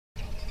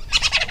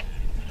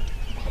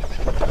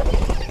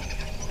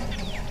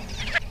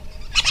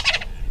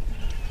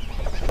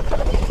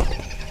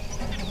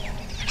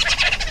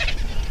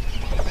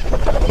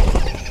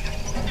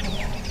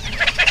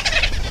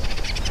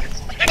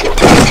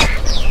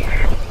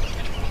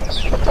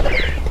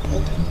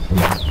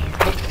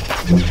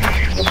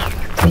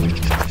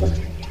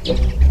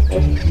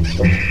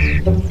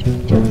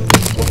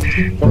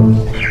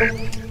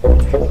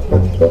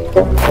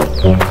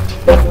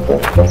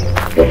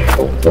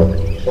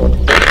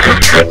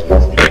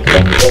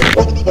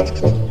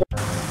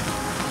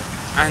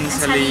อัญช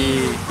ลี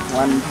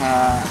วันทา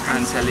อั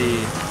ญชลี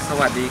ส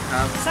วัสดีค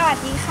รับสวัส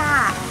ดีค่ะ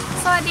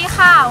สวัสดี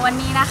ค่ะวัน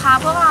นี้นะคะ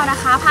พวกเรานะ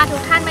คะพาทุ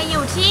กท่านมาอ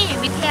ยู่ที่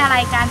วิทยาลั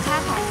ยการแพ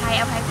ทย์แผนไทย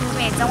อภัยภูเบ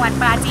ศรจังหวัด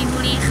ปราจีนบุ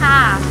รีค่ะ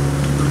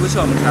คุณผู้ช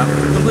มครับ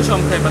คุณผู้ชม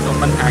เคยประสบ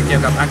ปัญหาเกี่ย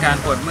วกับอาการ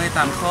ปวดเมื่อยต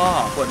ามข้อ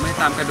ปวดเมื่อย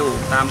ตามกระดูก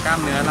ตามกล้าม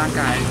เนื้อร่าง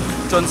กาย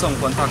จนส่ง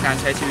ผลต่อการ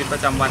ใช้ชีวิตปร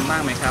ะจำวันบ้า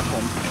งไหมครับผ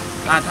ม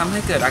อาจทำให้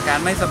เกิดอาการ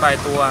ไม่สบาย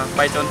ตัวไ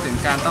ปจนถึง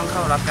การต้องเข้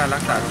ารับการรั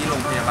กษาที่โร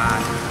งพยาบาล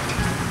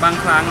บาง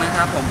ครั้งนะค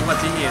รับผมอุบั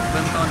ติเหตุเ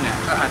บื้องต้นเนี่ย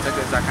ก็อาจจะเ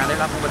กิดจากการได้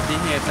รับอุบัติ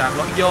เหตุจาก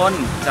รถยน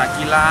ต์จาก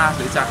กีฬาห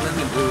รือจากเรื่อง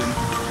อื่น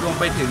ๆรวม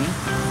ไปถึง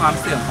ความ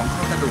เสื่อมของ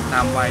ข้อกระดูกต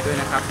ามวัยด้วย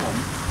นะครับผม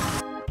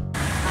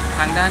ท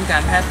างด้านกา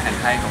รแพทย์แผน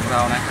ไทยของเร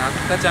านะครับ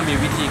ก็จะมี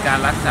วิธีการ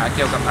รักษาเ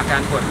กี่ยวกับอากา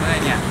รปวดเมื่อย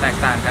เนี่ยแตก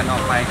ต่างกันออ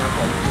กไปครับผ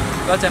ม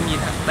ก็จะมี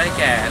ได้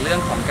แก่เรื่อง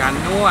ของการ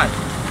นวด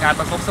การ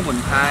ประคบสมุน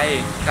ไพร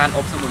การอ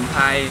บสมุนไพ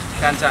ร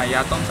การจ่ายย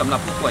าต้มสำหรับ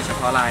ผู้ป่วยเฉ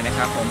พาะรายนะค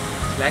รับผม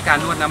และการ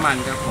นวดน้ำมัน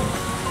ครับผม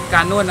ก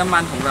ารนวดน้ำมั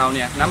นของเราเ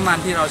นี่ยน้ำมัน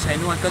ที่เราใช้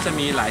นวดก็จะ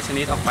มีหลายช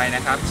นิดออกไปน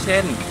ะครับเช่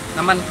น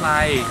น้ำมันไพร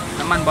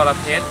น้ำมันบอระ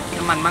เพ็ด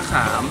น้ำมันมะข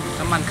าม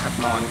น้ำมันขัด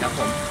มอนครับผ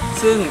ม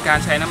ซึ่งการ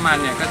ใช้น้ำมัน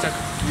เนี่ยก็จะ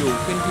อยู่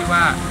ขึ้นที่ว่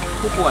า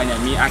ผู้ป่วยเนี่ย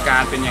มีอากา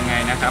รเป็นยังไง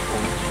นะครับผ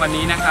มวัน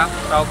นี้นะครับ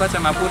เราก็จะ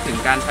มาพูดถึง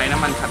การใช้น้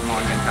ำมันขัดมอ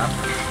นกันครับ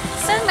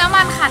ซึ่งน้ำ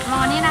มันขัดม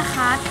อนนี่นะค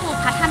ะถูก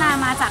พัฒนา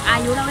มาจากอา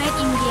ยุรเวท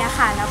อินเดีย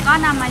ค่ะแล้วก็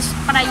นำมา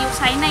ประยุกต์ใ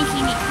ช้ในค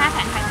ลินิกแพทย์แผ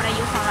นไทยประ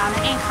ยุกต์ของเรา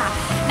นั่นเองค่ะ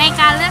ใน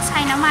การเลือกใช้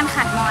น้ำมัน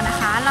ขัดมอนนะ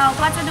คะเรา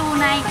ก็จะดู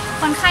ใน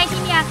คนไข้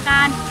ที่มีอาก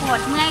ารปวด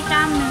เมื่อยกล้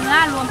ามเนื้อ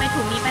รวมไป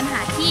ถึงมีปัญหา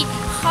ที่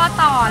ข้อ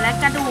ต่อและ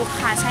กระดูก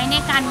ค่ะใช้ใน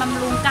การบ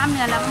ำรุงกล้ามเ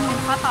นื้อและบำรุง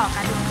ข้อต่อก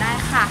ระดูกได้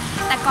ค่ะ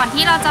แต่ก่อน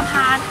ที่เราจะพ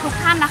าทุก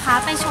ท่านนะคะ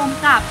ไปชม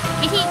กับ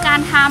วิธีการ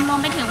ทำรวม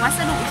ไปถึงวัส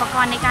ดุอุปก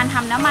รณ์ในการท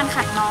ำน้ำมัน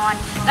ขัดมอน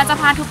เราจะ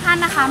พาทุกท่าน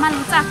นะคะมา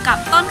รู้จักกับ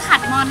ต้นขั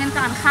ดมอนกัน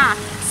ก่อนค่ะ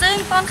ซึ่ง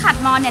ต้นขัด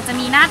มอนเนี่ยจะ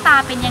มีหน้าตา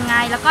เป็นยังไง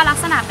แล้วก็ลัก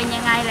ษณะเป็น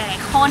ยังไงหลา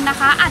ยๆคนนะ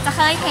คะอาจจะเ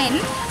คยเห็น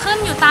ขึ้น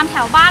อยู่ตามแถ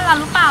วบ้านเรา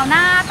หรือเปล่าน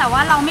ะแต่ว่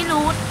าเราไม่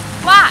รู้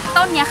ว่า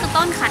ต้นนี้คือ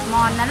ต้นขัดม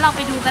อนนั้นเราไป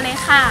ดูกันเลย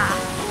ค่ะ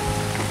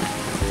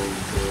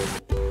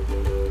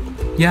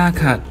หญ้า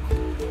ขัด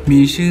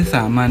มีชื่อส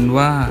ามัญ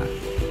ว่า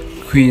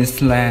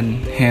Queensland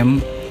Hemp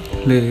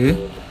หรือ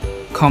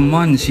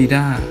Common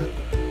Shida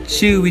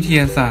ชื่อวิทย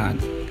าศาสต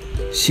ร์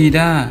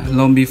Shida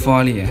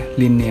lombifolia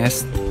lineae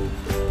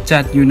จั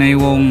ดอยู่ใน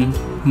วง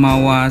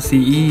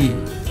Malvaceae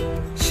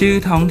ชื่อ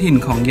ท้องถิ่น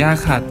ของหญ้า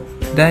ขัด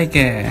ได้แ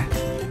ก่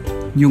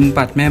ยุง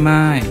ปัดแม่ไ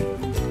ม้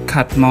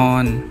ขัดมอ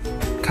น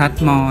คัด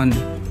มอน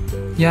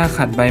หญ้า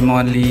ขัดใบมอ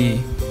นลี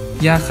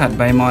หญ้าขัดใ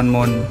บมอนม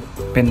น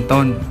เป็น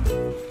ต้น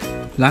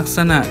ลักษ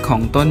ณะขอ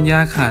งต้นหญ้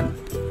าขัด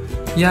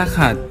หญ้า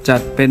ขัดจั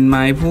ดเป็นไ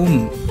ม้พุ่ม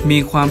มี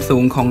ความสู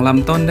งของล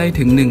ำต้นได้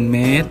ถึง1 เม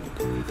ตร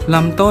ล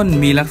ำต้น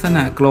มีลักษณ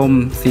ะกลม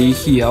สี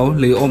เขียว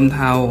หรืออมเ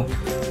ทา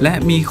และ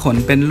มีขน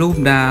เป็นรูป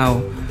ดาว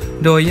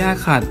โดยหญ้า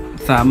ขัด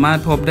สามารถ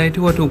พบได้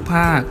ทั่วทุกภ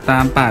าคตา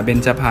มป่าเบญ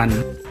จพรรณ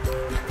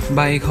ใบ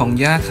ของ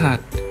หญ้าขัด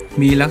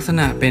มีลักษ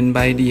ณะเป็นใบ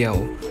เดี่ยว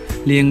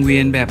เรียงเวี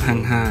ยนแบบ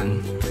ห่าง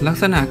ๆลัก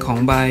ษณะของ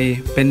ใบ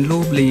เป็นรู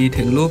ปรี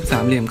ถึงรูปสา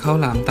มเหลี่ยมข้าว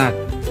หลามตัด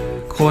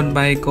โคนใบ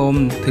กลม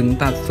ถึง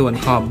ตัดส่วน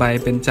ขอบใบ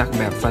เป็นจักรแ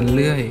บบฟันเ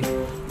ลื่อย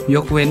ย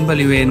กเว้นบ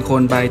ริเวณโค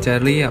นใบจะ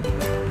เรียบ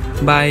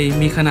ใบ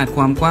มีขนาดค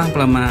วามกว้างป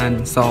ระมาณ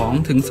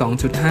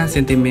 2-2.5 เซ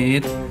นติเม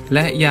ตรแล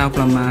ะยาวป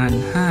ระมาณ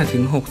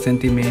 5-6 เซน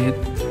ติเมตร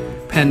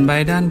แผ่นใบ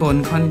ด้านบน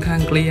ค่อนข้า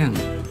งเกลี้ยง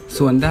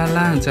ส่วนด้าน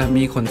ล่างจะ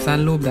มีขนสั้น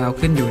รูปดาว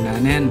ขึ้นอยู่หนา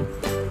แน่น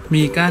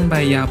มีก้านใบ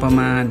ยาวประ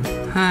มาณ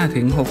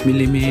 5-6 มิล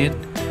ลิเมตร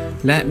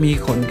และมี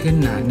ขนขึ้น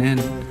หนาแน่น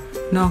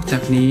นอกจา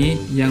กนี้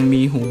ยัง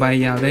มีหูใบ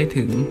ยาวได้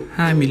ถึง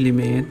 5 มิลลิ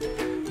เมตร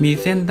มี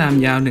เส้นตาม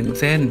ยาว1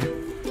เส้น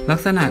ลัก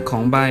ษณะขอ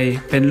งใบ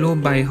เป็นรูป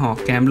ใบหอก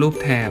แก้มรูป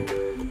แถบ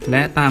แล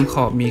ะตามข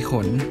อบมีข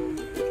น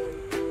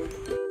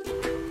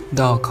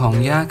ดอกของ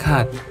หญ้า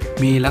ขัด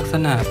มีลักษ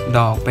ณะด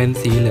อกเป็น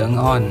สีเหลือง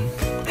อ่อน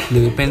ห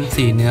รือเป็น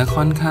สีเนื้อ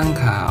ค่อนข้าง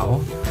ขาว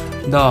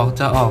ดอก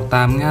จะออกต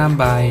ามง่าม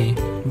ใบ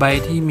ใบ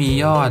ที่มี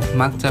ยอด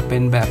มักจะเป็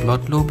นแบบล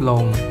ดรูปล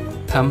ง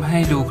ทำให้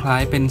ดูคล้า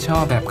ยเป็นช่อ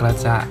แบบกระ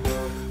จะ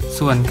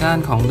ส่วนก้าน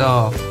ของด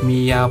อกมี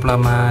ยาวประ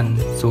มาณ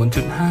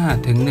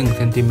 0.5 ถึง 1 เ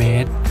ซนติเม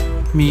ตร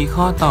มี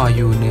ข้อต่ออ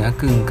ยู่เหนือ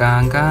กึ่งกลา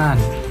งก้าน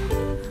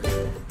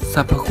ส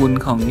รรพคุณ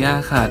ของหญ้า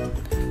ขัด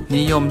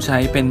นิยมใช้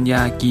เป็นย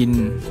ากิน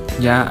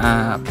ยาอ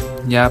าบ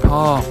ยาพ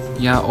อก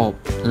ยาอบ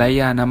และ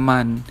ยาน้ำมั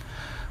น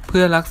เ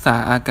พื่อรักษา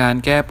อาการ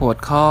แก้ปวด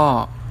ข้อ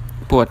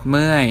ปวดเ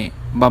มื่อย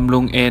บำรุ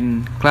งเอ็น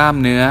กล้าม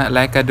เนื้อแล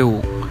ะกระดู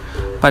ก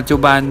ปัจจุ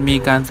บันมี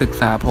การศึก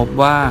ษาพบ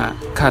ว่า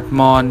ขัด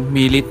มอน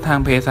มีฤทธิ์ทาง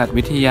เภสัช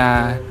วิทยา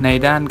ใน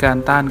ด้านการ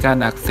ต้านการ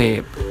อักเส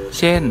บ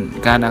เช่น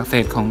การอักเส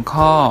บของ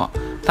ข้อ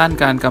ต้าน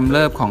การกำเ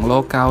ริบของโร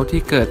คเกาต์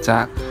ที่เกิดจ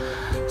าก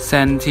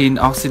xanthine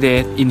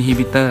oxidase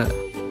inhibitor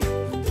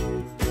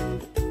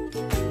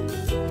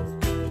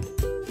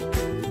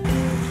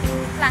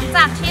หลังจ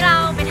ากที่เรา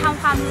ไปท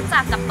ำความรู้จั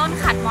กกับต้น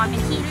ขัดมอนเป็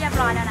นที่เรียบ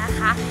ร้อยแล้วนะ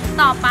คะ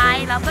ต่อไป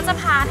เราก็จะ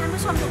พาท่าน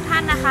ผู้ชมทุกท่า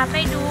นนะคะไป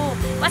ดู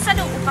วัส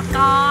ดุอุปก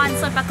รณ์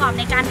ส่วนประกอบ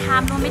ในการท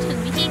ำรวมไปถึง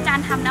วิธีการ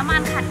ทำน้ำมั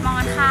นขัดมอ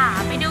นค่ะ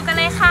ไปดูกัน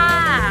เลยค่ะ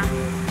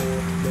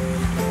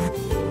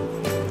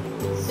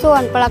ส่ว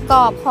นประก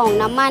อบของ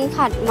น้ำมัน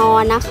ขัดมอ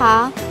นนะคะ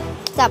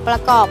จะประ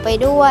กอบไป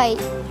ด้วย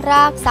ร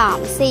าก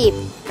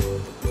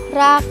30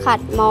รากขั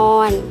ดมอ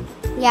น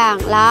อย่าง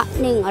ละ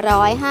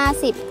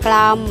150 ก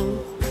รัม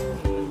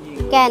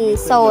แก่น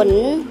สน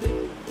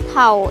เถ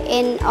าเอ็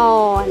นอ่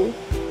อน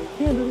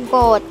โก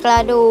ดกร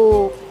ะดู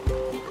ก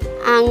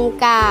อัง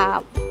กาบ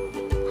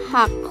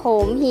หักโข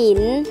มหิ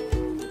น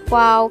กว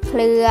าวเค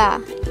รือ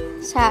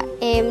ชะ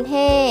เอมเท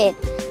ศ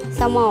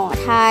สมอ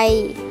ไทย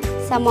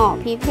สมอ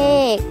พิเภ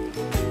ก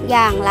อ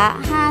ย่างละ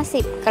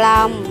50 ก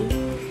รัม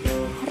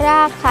ร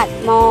ากขัด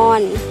มอ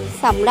น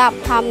สำหรับ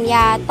ทำย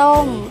าต้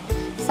ม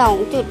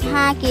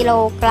 2.5 กิโล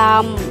กรั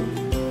ม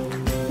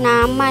น้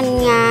ำมัน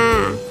งา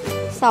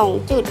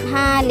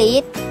 2.5 ลิ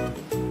ตร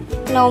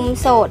นม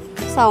สด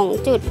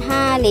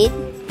 2.5 ลิตร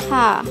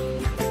ค่ะ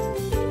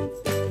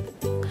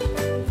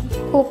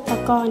อุป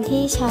กรณ์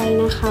ที่ใช้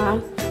นะคะ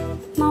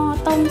หม้อ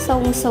ต้มทร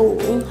งสู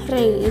งห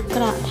รือก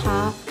ระท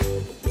ะ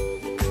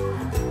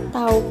เต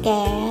าแ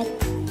ก๊ส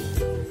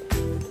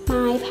ไ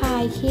ม้พา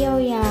ยเคี่ยว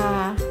ยา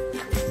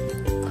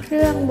เค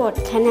รื่องบด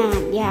ขนา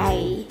ดใหญ่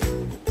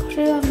เค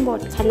รื่องบ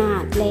ดขนา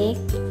ดเล็ก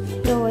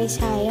โดยใ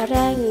ช้แ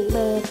ร่งเบ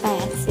อร์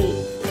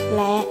80แ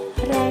ละ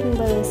แร่งเ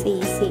บอร์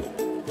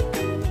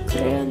40เค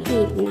รื่องหี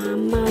บน้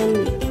ำมัน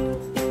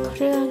เค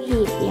รื่อง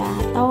หีบยา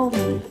ต้ม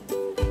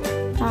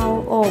เตา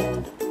อบ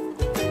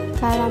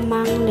กะละ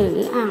มังหรือ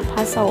อ่างผ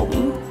สม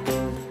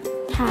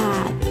ถา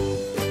ด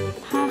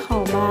ผ้าขา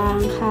วบาง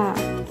ค่ะ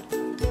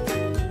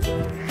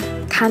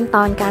ขั้นต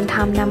อนการท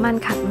ำน้ำมัน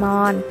ขัดม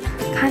อน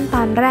ขั้นต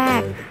อนแร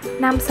ก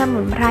นำสมุ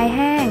นไพรแ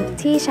ห้ง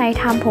ที่ใช้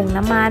ทำผง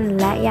น้ำมัน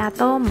และยา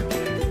ต้ม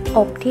อ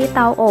บที่เต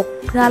าอบ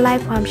เพื่อไล่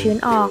ความชื้น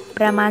ออกป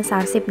ระมาณ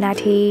30 นา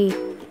ที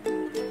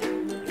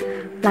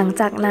หลัง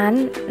จากนั้น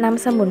น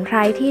ำสมุนไพร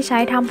ที่ใช้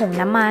ทำผง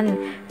น้ำมัน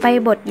ไป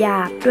บดหย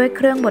าบด้วยเค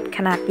รื่องบดข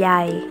นาดให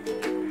ญ่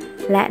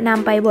และน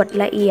ำไปบด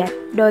ละเอียด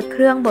โดยเค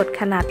รื่องบด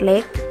ขนาดเล็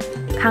ก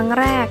ครั้ง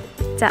แรก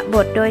จะบ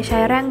ดโดยใช้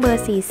แร่งเบอ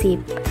ร์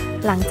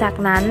40หลังจาก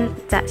นั้น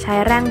จะใช้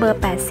แร่งเบอร์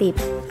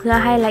80เพื่อ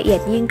ให้ละเอีย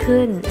ดยิ่ง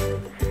ขึ้น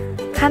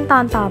ขั้นตอ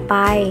นต่อไป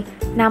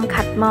นำ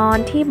ขัดมอน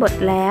ที่บด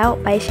แล้ว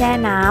ไปแช่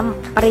น้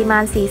ำปริมา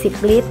ณ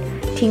40 ลิตร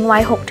ทิ้งไว้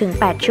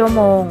 6-8 ชั่วโ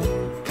มง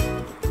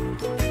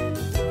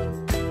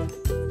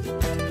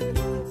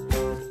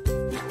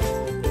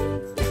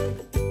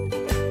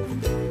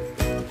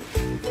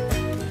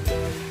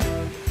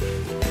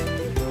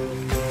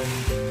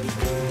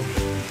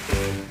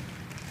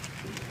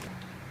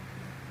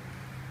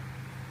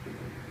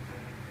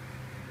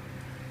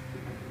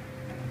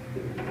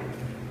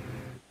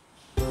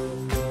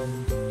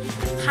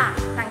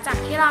หลังจาก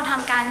ที่เราท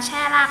ำการแ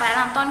ช่รากและ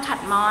ลำต้นขัด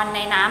มอนใน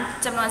น้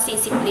ำจำนวน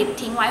40 ลิตร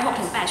ทิ้งไว้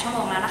 6-8 ชั่วโม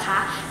งแล้วนะคะ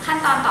ขั้น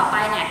ตอนต่อไป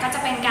เนี่ยก็จะ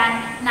เป็นการ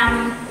น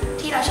ำ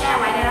ที่เราแช่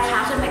ไว้ได้นะคะ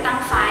ขึ้นไปตั้ง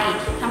ไฟ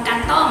ทำการ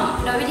ต้ม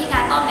โดยวิธีกา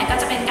รต้มเนี่ยก็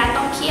จะเป็นการ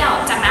ต้มเคี่ยว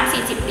จากน้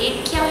ำ40 ลิตร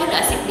เคี่ยวให้เหลื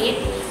อ10 ลิตร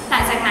หลั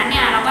งจากนั้นเ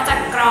นี่ยเราก็จะ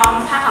กรอง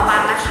ผ้าขาวบา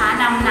งนะคะ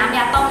นำน้ำย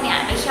าต้มเนี่ย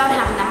ไปเคี่ยว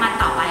ทำน้ำมัน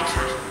ต่อไป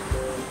ค่ะ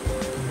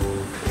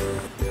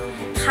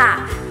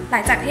ห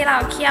ลังจากที่เรา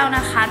เคี่ยวน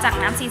ะคะจาก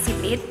น้ำ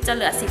40 ลิตรจะเ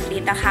หลือ10 ลิ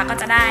ตรนะคะก็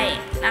จะได้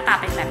หน้าตา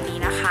เป็นแบบนี้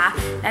นะคะ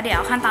และเดี๋ยว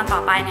ขั้นตอนต่อ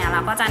ไปเนี่ยเร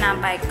าก็จะน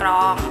ำไปกร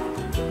อง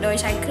โดย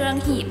ใช้เครื่อง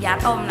หีบยา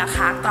ต้มนะค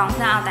ะกรองเ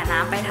พื่อเอาแต่น้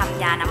ำไปท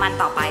ำยาน้ำมัน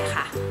ต่อไป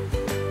ค่ะ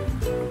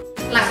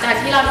หลังจาก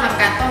ที่เราท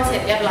ำการต้มเสร็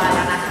จเรียบร้อยแ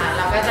ล้วนะคะเ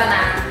ราก็จะน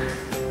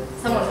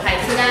ำสมุนไพร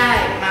ที่ได้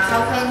มาเข้า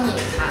เครื่องหี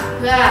บค่ะเ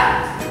พื่อ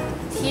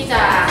ที่จ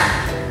ะ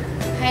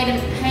ใ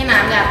ห้น้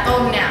ำยาต้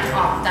มเนี่ยอ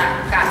อกจาก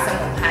กากส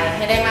มุนไพรใ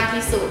ห้ได้มาก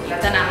ที่สุดแล้ว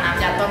จะนำน้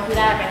ำยาต้มที่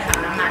ได้ไปท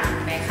ำน้ำมัน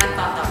ในขั้นต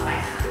อนต่อไป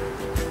ค่ะ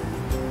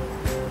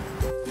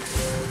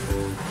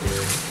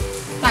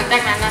หลังจา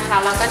กนั้นนะคะ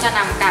เราก็จะน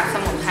ำกากส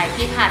มุนไพร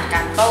ที่ผ่านก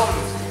ารต้ม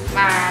ม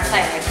าใส่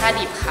ในผ้า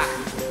ดิบค่ะ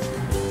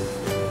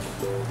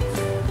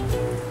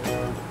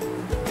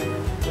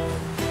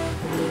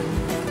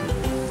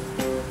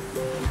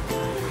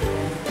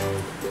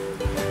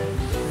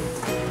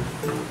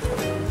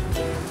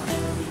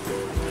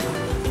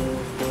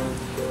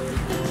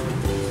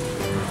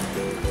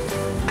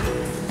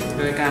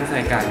โดยการใส่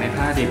กากใน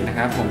ผ้าดิบนะค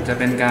รับผมจะ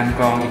เป็นการก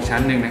รองอีกชั้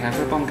นหนึ่งนะครับเ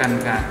พื่อป้องกัน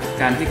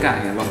การที่กาก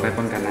ลงไปป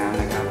นกับน้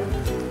ำนะครับ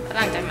ห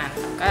ลังจากนั้น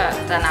ก็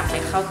จะนำไป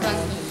เข้าเครื่อง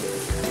หีบ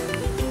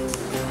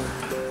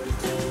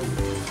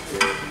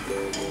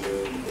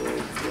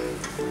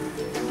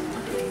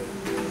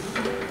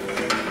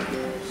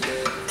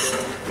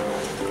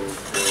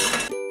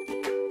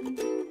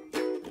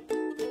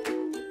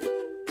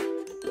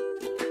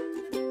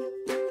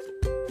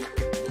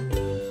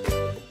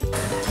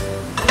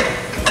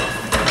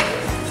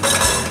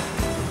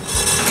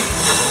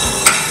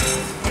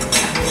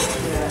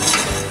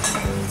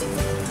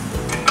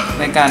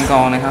ในการกร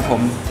องนะครับผ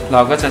มเร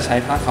าก็จะใช้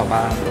ผ้าขาวบ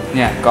างเ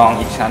นี่ยกรอง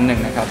อีกชั้นหนึ่ง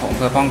นะครับผมเ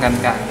พื่อป้องกัน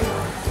กาก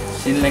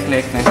ชิ้นเล็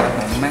กๆนะครับผ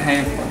มไม่ให้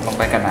ลงไ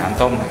ปกับน้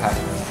ำต้มนะครับ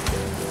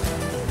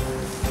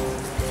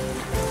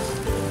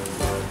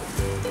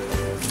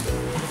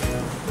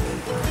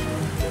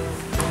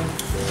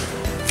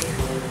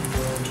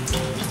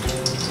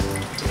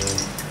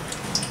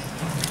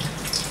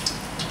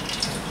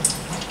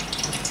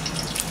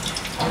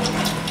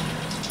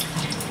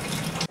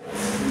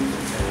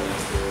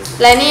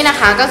และนี่นะ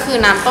คะก็คือ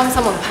น้ำต้มส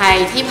มุนไพร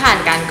ที่ผ่าน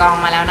การกรอง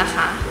มาแล้วนะค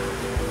ะ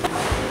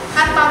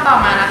ขั้นตอนต่อ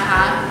มานะค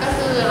ะก็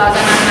คือเราจ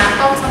ะนำน้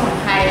ำต้มสมุน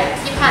ไพร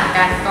ที่ผ่านก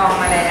ารกรอง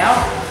มาแล้ว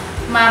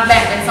มาแบ่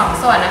งเป็น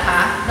2ส่วนนะคะ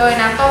โดย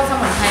น้ำต้มส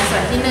มุนไพรส่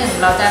วนที่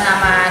1เราจะน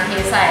ำมาเท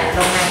ใส่ล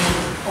งใน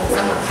ผงส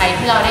มุนไพร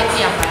ที่เราได้เต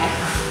รียมไว้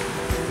ค่ะ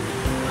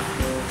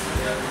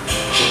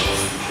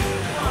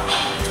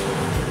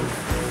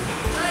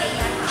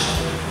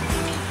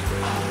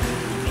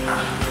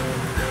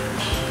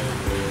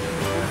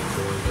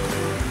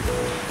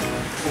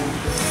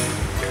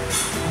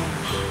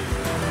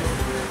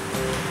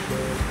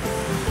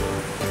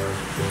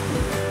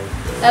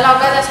แล้วเรา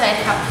ก็จะใช้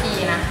ทัพพี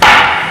นะคะ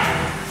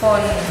ค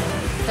น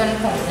จน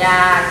ผงย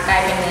ากลา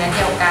ยเป็นเนื้อเ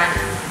ดียวกัน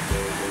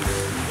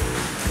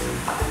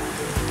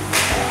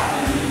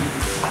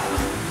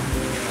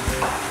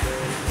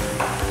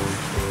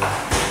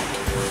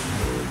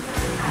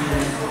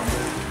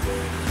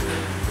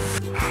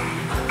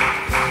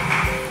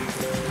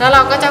แล้วเร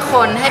าก็จะค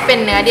นให้เป็น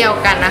เนื้อเดียว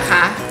กันนะค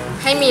ะ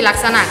ให้มีลัก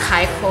ษณะคล้า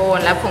ยโคน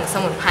และผงส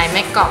มุนไพรไ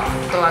ม่เกาะ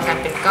ตัวกัน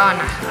เป็นก้อน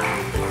นะคะ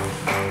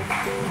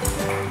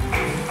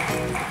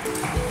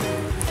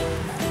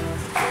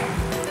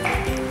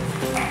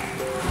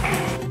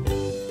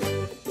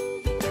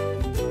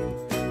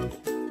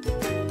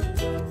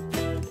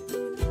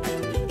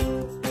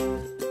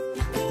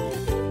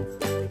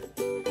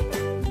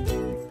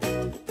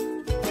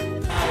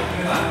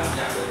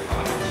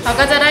เรา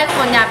ก็จะได้โค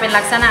นยาเป็น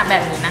ลักษณะแบ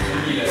บนี้นะคะ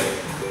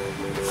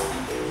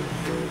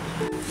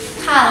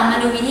ค่ะเรามา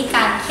ดูวิธีก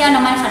ารเคี่ยว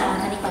น้ำมันขัดร้อน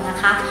กันดีกว่านะ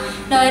คะ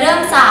โดยเริ่ม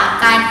จาก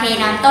การเท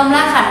น้ำต้มร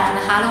ากขัดร้อน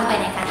นะคะลงไป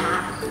ในกระทะ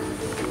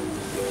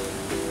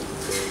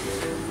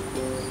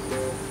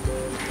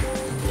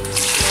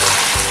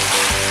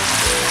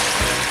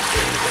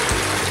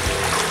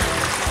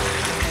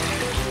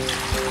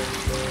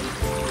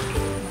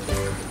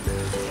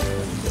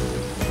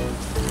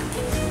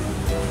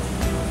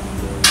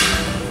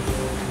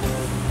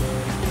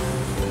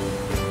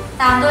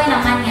ตามด้วยน้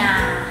ำมันงา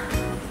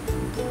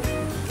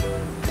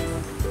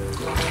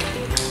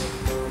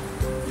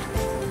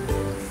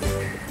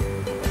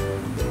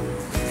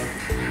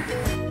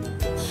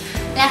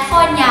และโค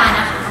นยาน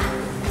ะคะ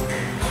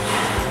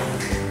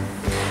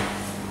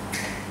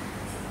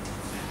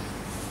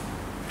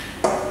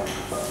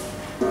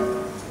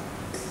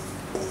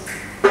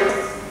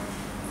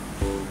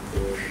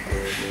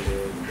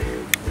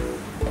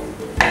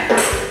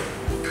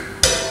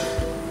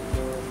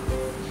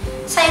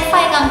ใช้ไฟ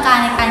กลาง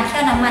ๆในการเคี่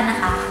ยวน้ำมันนะ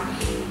คะ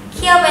เ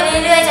คี่ยวไป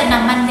เรื่อยๆจนน้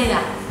ำมันเดือ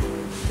ด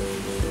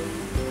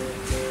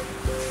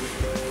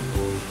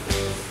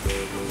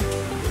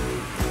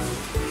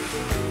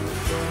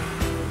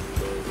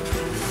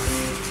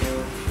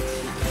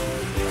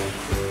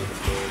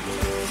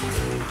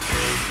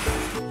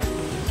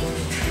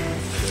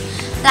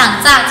หลัง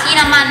จากที่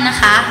น้ำมันนะ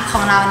คะขอ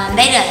งเรานั้นไ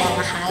ด้เดือดแล้ว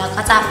นะคะเรา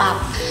ก็จะปรับ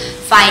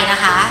ไฟนะ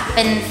คะเ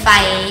ป็นไฟ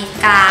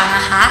กลางน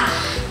ะคะ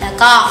แล้ว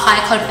ก็คอย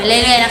คนไปเ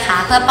รื่อยๆนะคะ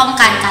เพื่อป้อง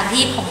กันการ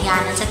ที่ผงยา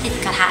นั้นจะติด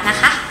กระทะนะ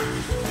คะ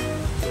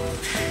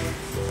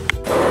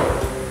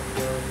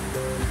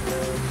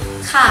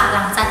ค่ะห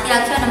ลังจากที่เรา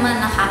เคี่ยวน้ำมัน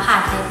นะคะผ่า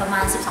นไปประมา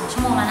ณ12ชั่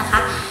วโมงแล้วนะคะ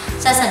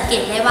จะสังเก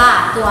ตได้ว่า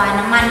ตัว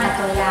น้ำมันกับ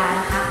ตัวยา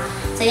นะคะ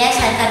จะแยก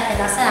ชั้นกันเป็น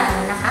ลักษณะ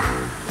นี้นะคะ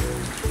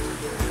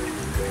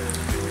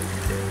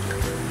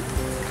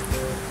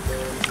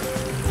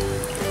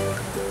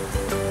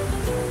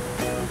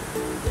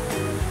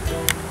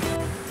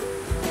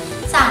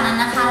จากนั้น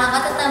นะคะเราก็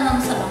จะเติมนม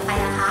สดลงไป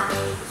นะคะ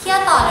เคี่ยว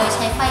ต่อโดยใ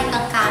ช้ไฟกล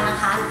างๆนะ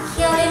คะเ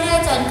คี่ยวเรื่อย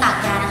ๆจนกาก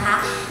ยานะคะ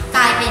ก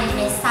ลายเป็นเ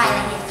ม็ดทรายล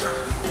ะเอียดค่ะ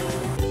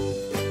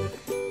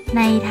ใ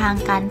นทาง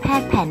การแพ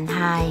ทย์แผนไท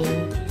ย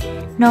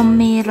นม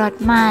มีรส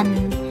มัน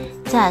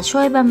จะช่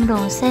วยบำรุ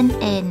งเส้น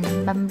เอ็น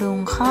บำรุง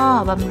ข้อ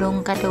บำรุง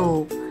กระดู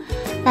ก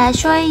และ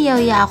ช่วยเยียว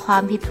ยาควา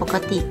มผิดปก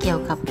ติเกี่ย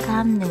วกับกล้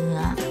ามเนื้อ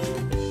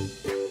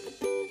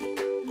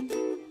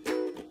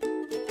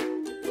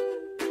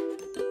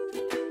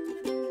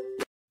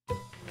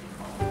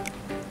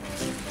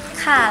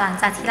ค่ะหลัง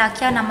จากที่เราเ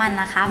คี่ยวน้ำมัน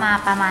นะคะมา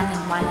ประมาณ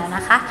1 วันแล้วน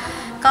ะคะ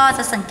ก็จ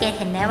ะสังเกต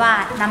เห็นได้ว่า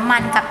น้ำมั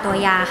นกับตัว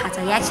ยาค่ะจ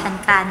ะแยกชั้น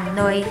กัน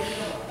โดย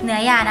เนื้อ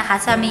ยานะคะ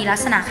จะมีลัก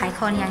ษณะคล้ายโค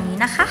นอย่างนี้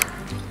นะคะ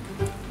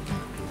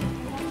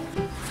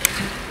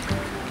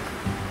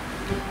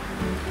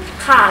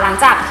ค่ะหลัง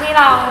จากที่เ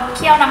ราเ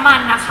คี่ยวน้ำมัน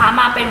นะคะ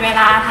มาเป็นเว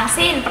ลาทั้ง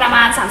สิ้นประม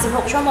าณ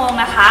36ชั่วโมง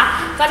นะคะ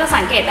ก็จะ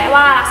สังเกตได้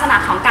ว่าลักษณะ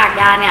ของกาก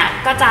ยาเนี่ย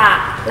ก็จะ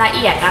ละเ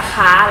อียดนะค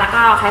ะแล้ว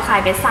ก็คล้า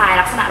ยๆเป็นทราย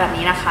ลักษณะแบบ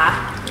นี้นะคะ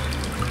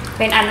เ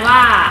ป็นอันว่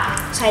า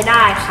ใช้ไ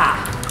ด้ค่ะ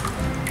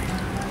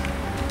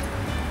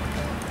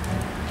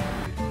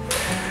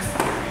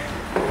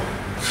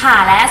ค่ะ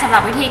และสำหรั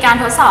บวิธีการ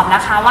ทดสอบน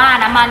ะคะว่า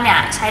น้ำมันเนี่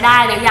ยใช้ได้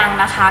หรือยัง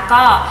นะคะ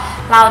ก็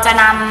เราจะ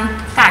น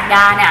ำกากย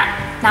าเนี่ย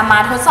นำมา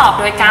ทดสอบ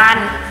โดยการ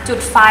จุด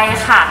ไฟ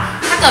ค่ะ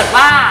ถ้าเกิด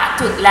ว่า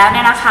จุดแล้วเ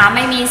นี่ยนะคะไ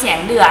ม่มีเสียง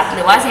เดือดห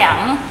รือว่าเสียง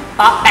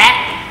ป๊อกแป๊ะ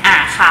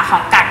ค่ะขอ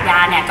งกากยา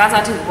เนี่ยก็จะ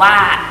ถือว่า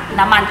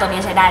น้ำมันตัว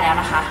นี้ใช้ได้แล้ว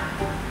นะคะ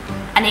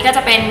อันนี้ก็จ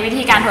ะเป็นวิ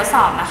ธีการทดส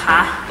อบนะคะ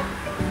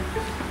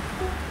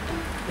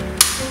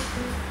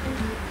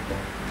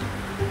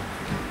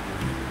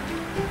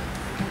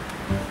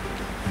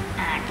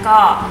ก็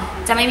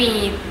จะไม่มี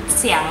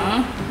เสียง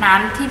น้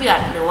ำที่เดือด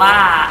หรือว่า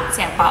เ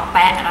สียงเปาะแป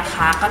ะนะค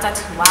ะก็จะ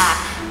ถือว่า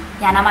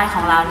ยาน้ำมันข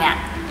องเราเนี่ย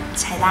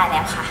ใช้ได้แล้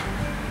วค่ะ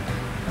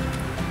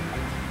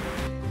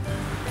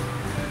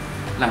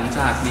หลังจ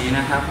ากนี้น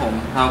ะครับผม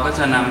เราก็จ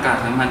ะนำกาก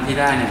น้ำมันที่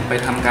ได้เนี่ยไป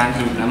ทำการ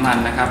หีบน้ำมัน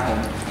นะครับผม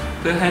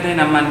เพื่อให้ได้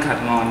น้ำมันขัด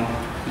มอน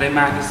ได้ม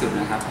ากที่สุด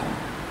นะครับผม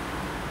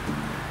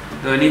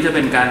โดยนี้จะเ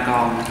ป็นการกร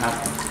องนะครับ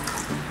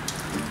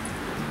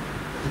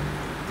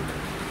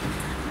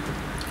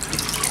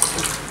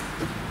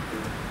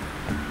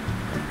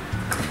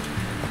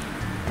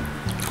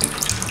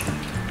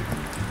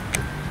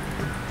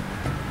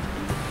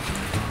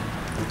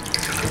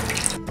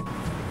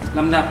ล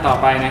ำดับต่อ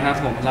ไปนะครับ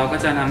ผมเราก็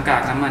จะนำกา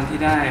กน้ำมันที่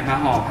ได้มา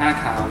ห่อผ้า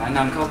ขาวและน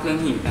ำเข้าเครื่อง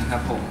หีบนะครั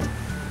บผม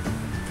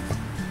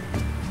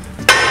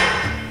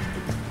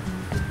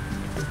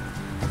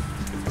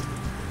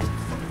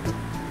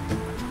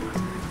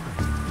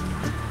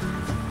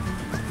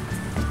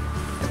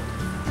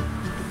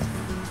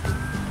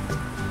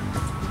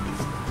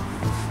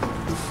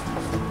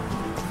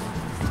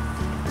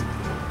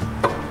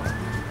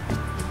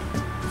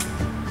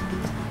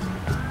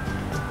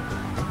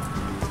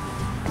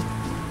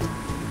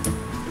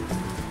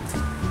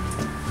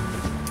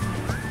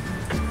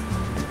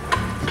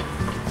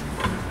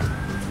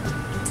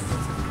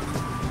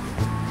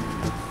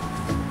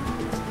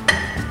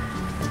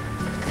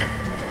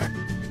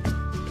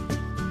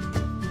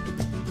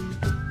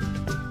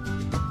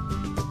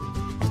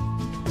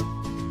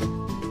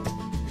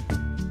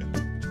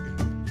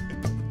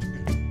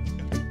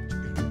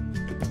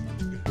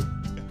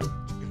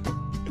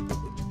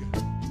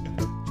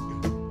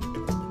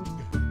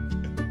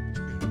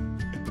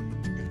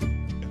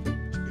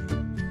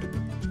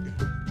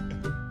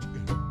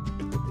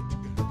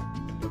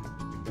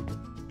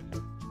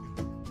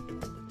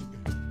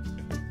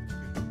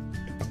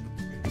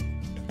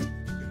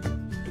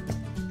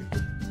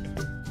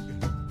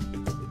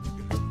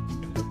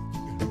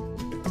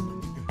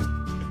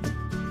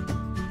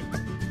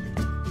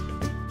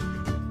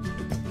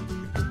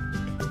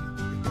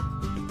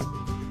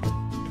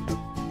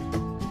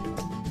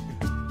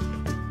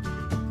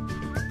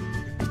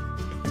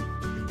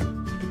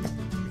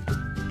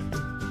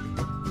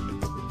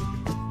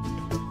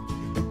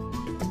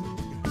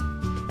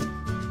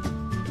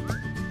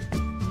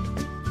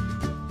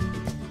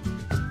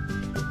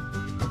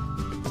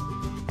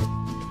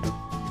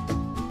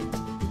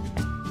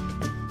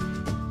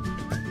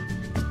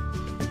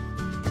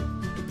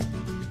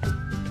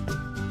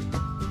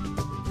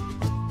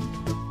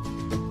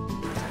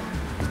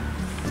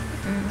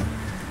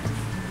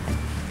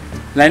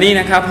และนี่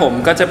นะครับผม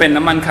ก็จะเป็น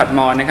น้ำมันขัดม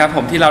อนนะครับผ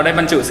มที่เราได้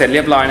บรรจุเสร็จเ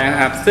รียบร้อยนะ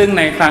ครับซึ่งใ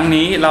นครั้ง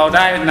นี้เราไ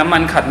ด้น้ำมั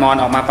นขัดมอน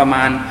ออกมาประม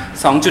าณ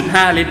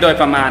 2.5 ลิตรโดย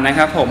ประมาณนะค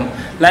รับผม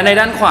และใน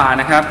ด้านขวา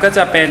นะครับก็จ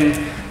ะเป็น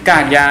กา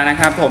กยานะ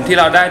ครับผมที่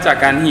เราได้จาก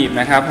การหีบ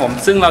นะครับผม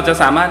ซึ่งเราจะ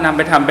สามารถนำไ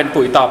ปทำเป็น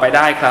ปุ๋ยต่อไปไ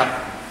ด้ครับ